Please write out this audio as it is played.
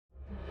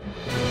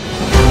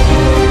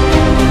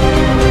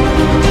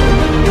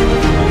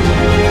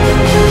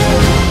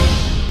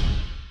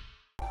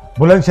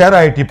Bulandshahr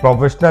IT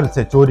professional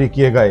से चोरी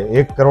किए गए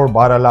 1 करोड़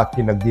 12 लाख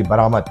की नकदी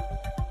बरामद।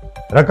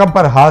 रकम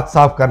पर हाथ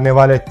साफ करने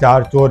वाले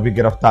 4 चोर भी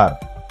गिरफ्तार।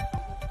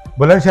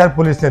 बुलंदशहर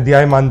पुलिस ने दिया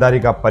ईमानदारी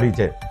का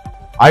परिचय।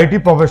 आईटी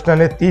प्रोफेशनल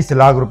ने 30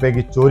 लाख रुपए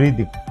की चोरी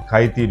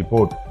दिखाई थी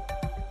रिपोर्ट।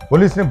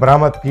 पुलिस ने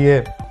बरामद किए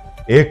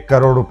 1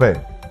 करोड़ रुपए।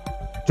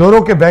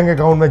 चोरों के बैंक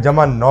अकाउंट में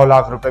जमा 9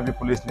 लाख रुपए भी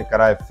पुलिस ने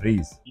कराए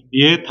फ्रीज।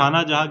 ये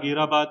थाना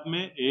जहांगीराबाद में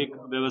एक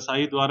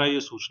व्यवसायी द्वारा ये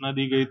सूचना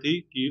दी गई थी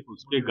कि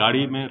उसके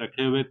गाड़ी में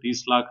रखे हुए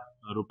 30 लाख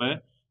रुपए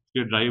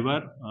के ड्राइवर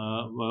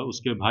व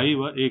उसके भाई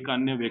व एक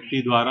अन्य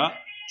व्यक्ति द्वारा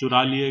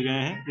चुरा लिए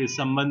गए हैं। इस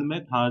संबंध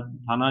में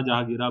थाना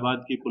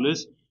जहांगीराबाद की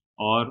पुलिस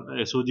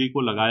और एसओजी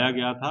को लगाया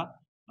गया था।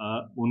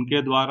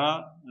 उनके द्वारा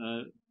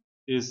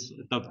इस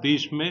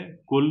तफ्तीश में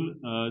कुल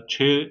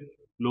 6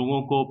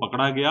 लोगों को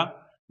पकड़ा गया,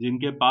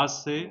 जिनके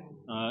पास से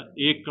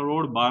 1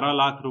 करोड़ 12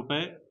 लाख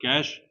रुपए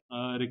कैश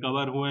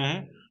रिकवर हुए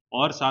हैं।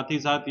 और साथ ही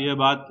साथ ये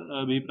बात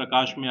भी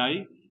प्रकाश में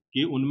आई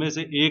कि उनमें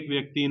से एक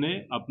व्यक्ति ने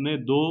अपने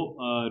 2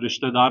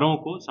 रिश्तेदारों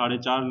को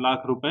 4.5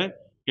 लाख रुपए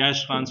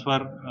कैश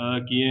ट्रांसफर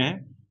किए हैं।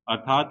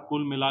 अर्थात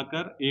कुल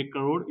मिलाकर 1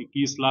 करोड़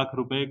 21 लाख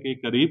रुपए के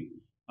करीब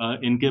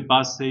इनके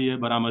पास से ये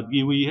बरामदगी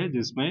हुई है,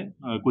 जिसमें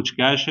कुछ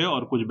कैश है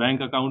और कुछ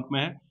बैंक अकाउंट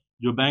में है।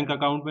 जो बैंक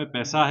अकाउंट में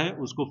पैसा है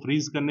उसको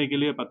फ्रीज करने के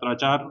लिए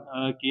पत्राचार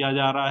किया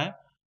जा रहा है।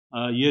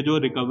 ये जो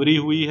रिकवरी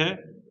हुई है,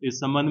 इस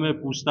संबंध में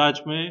पूछताछ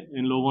में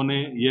इन लोगों ने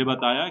ये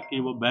बताया कि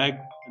वो बैग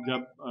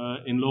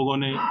जब इन लोगों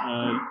ने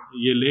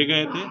ये ले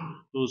गए थे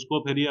तो उसको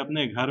फिर ये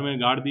अपने घर में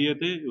गाड़ दिए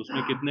थे।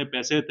 उसमें कितने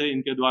पैसे थे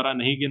इनके द्वारा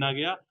नहीं गिना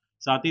गया।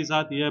 साथ ही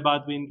साथ यह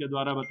बात भी इनके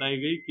द्वारा बताई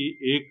गई कि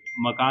एक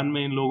मकान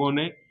में इन लोगों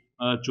ने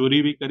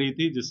चोरी भी करी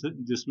थी,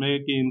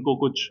 जिसमें कि इनको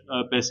कुछ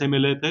पैसे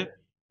मिले थे।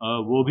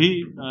 वो भी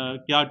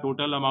क्या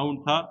टोटल अमाउंट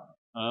था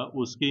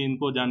उसकी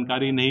इनको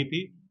जानकारी नहीं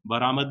थी।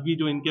 बरामदगी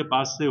जो इनके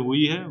पास से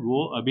हुई है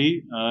वो अभी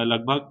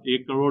लगभग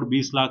 1 करोड़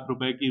 20 लाख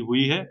रुपए की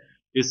हुई है।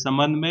 इस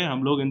संबंध में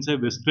हम लोग इनसे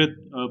विस्तृत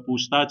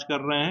पूछताछ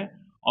कर रहे हैं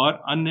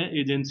और अन्य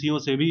एजेंसियों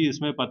से भी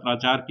इसमें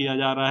पत्राचार किया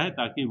जा रहा है,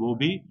 ताकि वो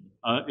भी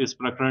इस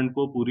प्रकरण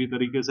को पूरी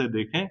तरीके से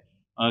देखें।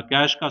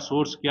 कैश का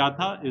सोर्स क्या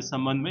था, इस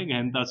संबंध में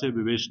गहनता से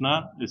विवेचना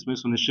इसमें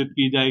सुनिश्चित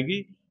की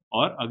जाएगी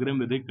और अग्रिम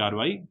विधिक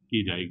कार्रवाई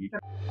की जाएगी।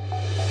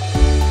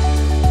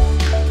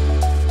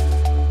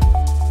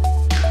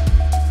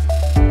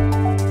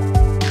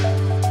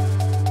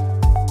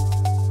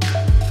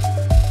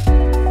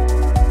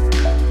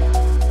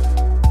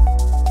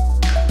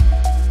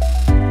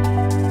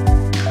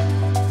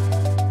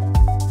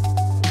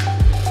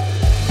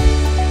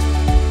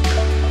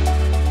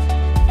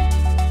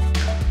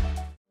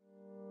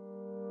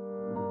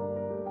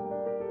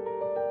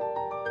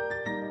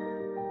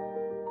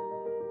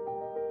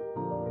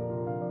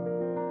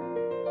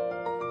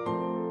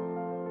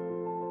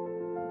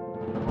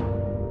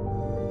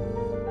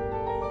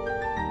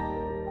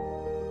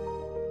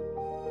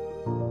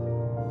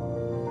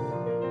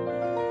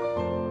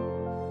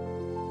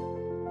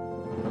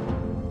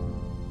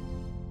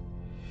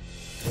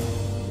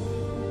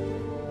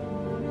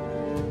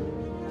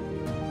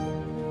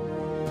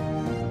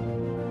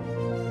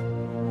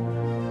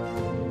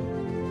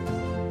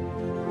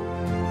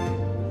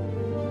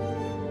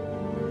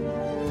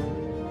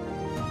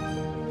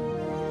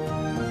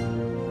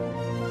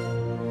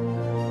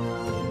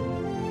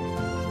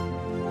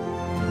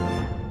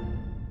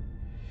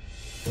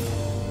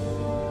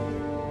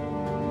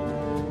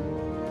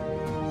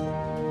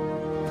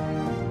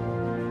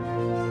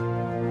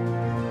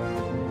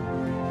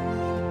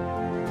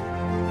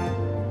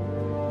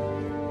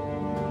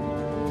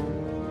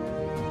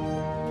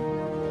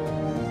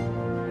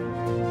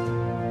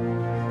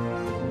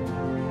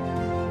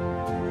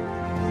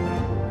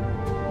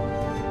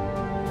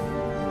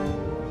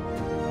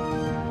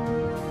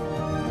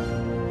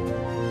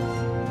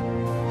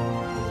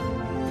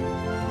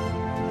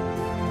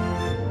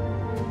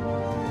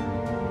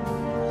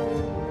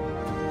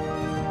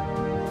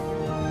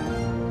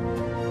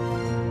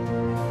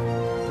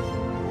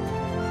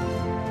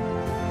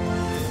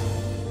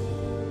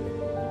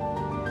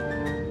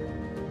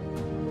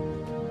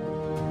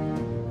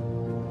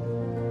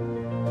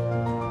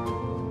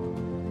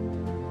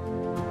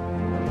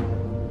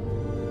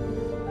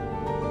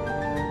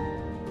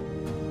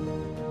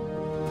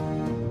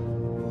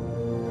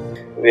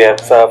 We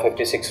have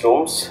 56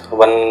 rooms,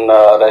 one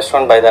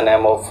restaurant by the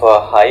name of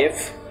Hive.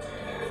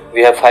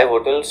 We have 5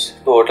 hotels,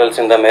 2 hotels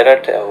in the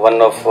Meerut, one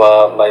of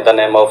by the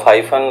name of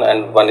Hyphen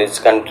and one is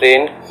Country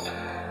Inn,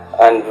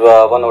 and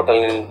one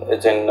hotel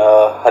is in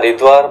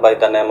Haridwar by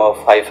the name of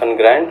Hyphen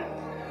Grand.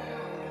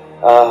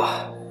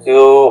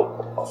 You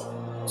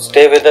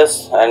stay with us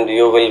and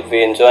you will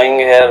be enjoying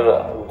here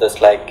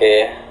just like a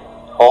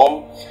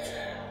home.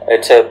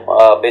 It's a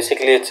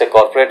basically it's a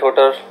corporate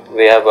hotel.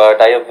 We have a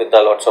tie-up with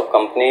lots of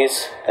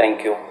companies.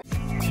 Thank you.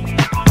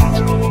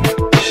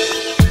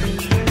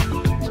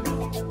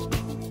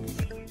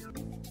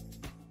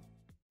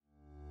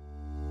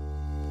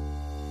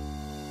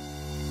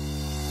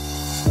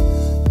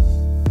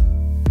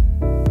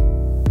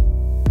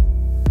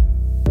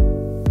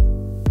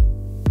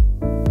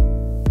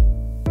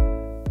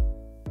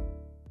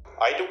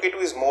 I took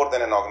I2K2 is more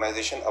than an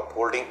organization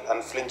upholding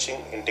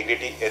unflinching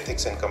integrity,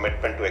 ethics and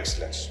commitment to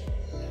excellence.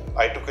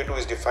 I2K2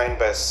 is defined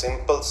by a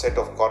simple set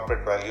of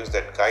corporate values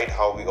that guide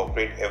how we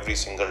operate every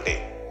single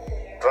day.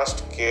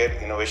 Trust, care,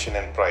 innovation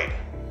and pride.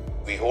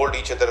 We hold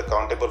each other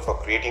accountable for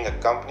creating a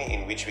company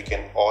in which we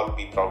can all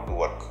be proud to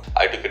work.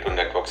 I2K2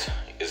 Networks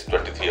is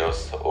 23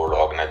 years old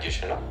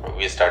organization.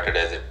 We started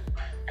as a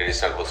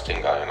traditional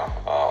hosting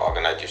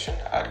organization,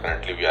 and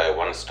currently we are a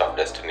one-stop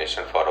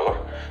destination for our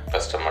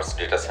customers'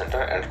 data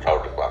center and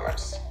cloud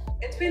requirements.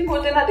 It's been more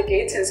than a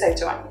decade since I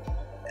joined,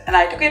 and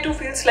I2K2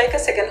 feels like a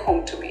second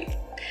home to me.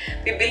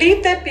 We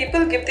believe that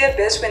people give their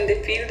best when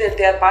they feel that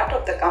they are part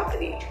of the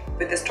company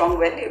with the strong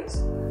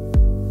values.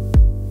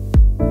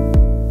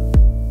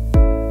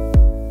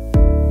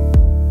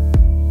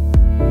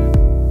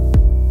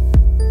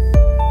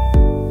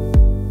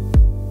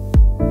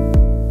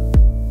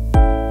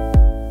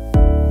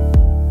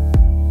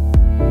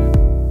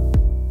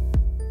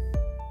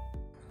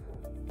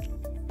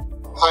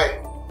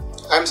 Hi,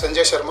 I am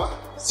Sanjay Sharma,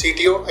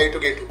 CTO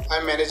I2K2. I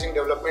am managing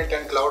development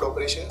and cloud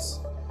operations.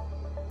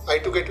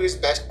 I2K2 is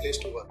best place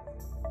to work.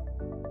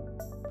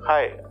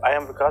 Hi, I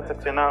am Vikas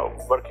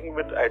Saxena, working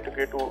with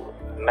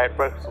I2K2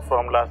 Networks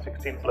from last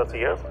 16 plus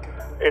years.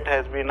 It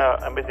has been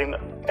an amazing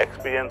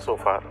experience so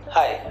far.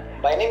 Hi,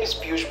 my name is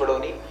Piyush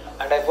Badoni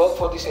and I work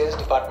for the sales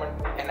department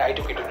in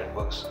I2K2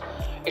 Networks.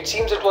 It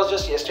seems it was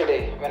just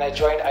yesterday when I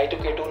joined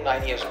I2K2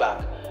 9 years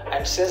back,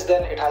 and since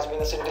then it has been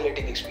a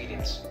scintillating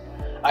experience.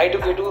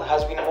 I2K2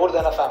 has been more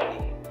than a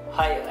family.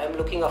 Hi, I am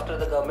looking after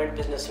the government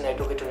business in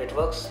I2K2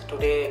 Networks.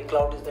 Today,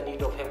 cloud is the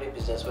need of every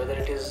business, whether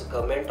it is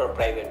government or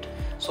private.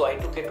 So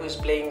I2K2 is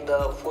playing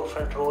the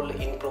forefront role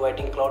in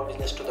providing cloud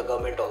business to the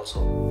government also.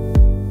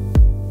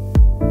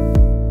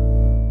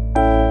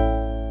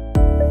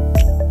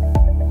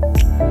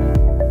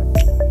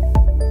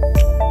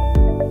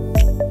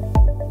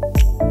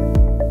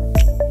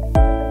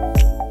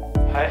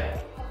 Hi,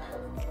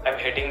 I'm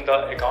heading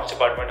the accounts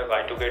department of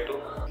I2K2.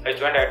 I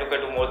joined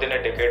I2K2 more than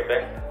a decade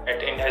back,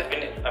 and it has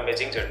been an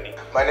amazing journey.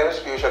 My name is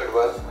Piyush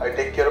Agarwal. I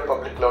take care of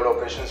public cloud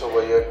operations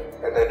over here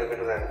at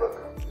I2K2 Network.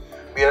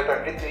 We are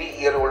a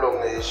 23-year-old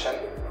organization.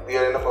 We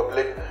are in a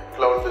public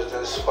cloud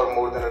business for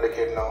more than a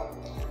decade now.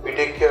 We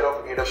take care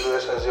of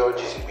AWS, Azure,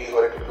 GCP,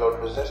 Oracle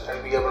cloud business,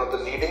 and we are one of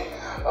the leading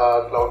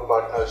cloud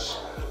partners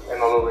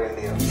in all over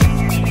India.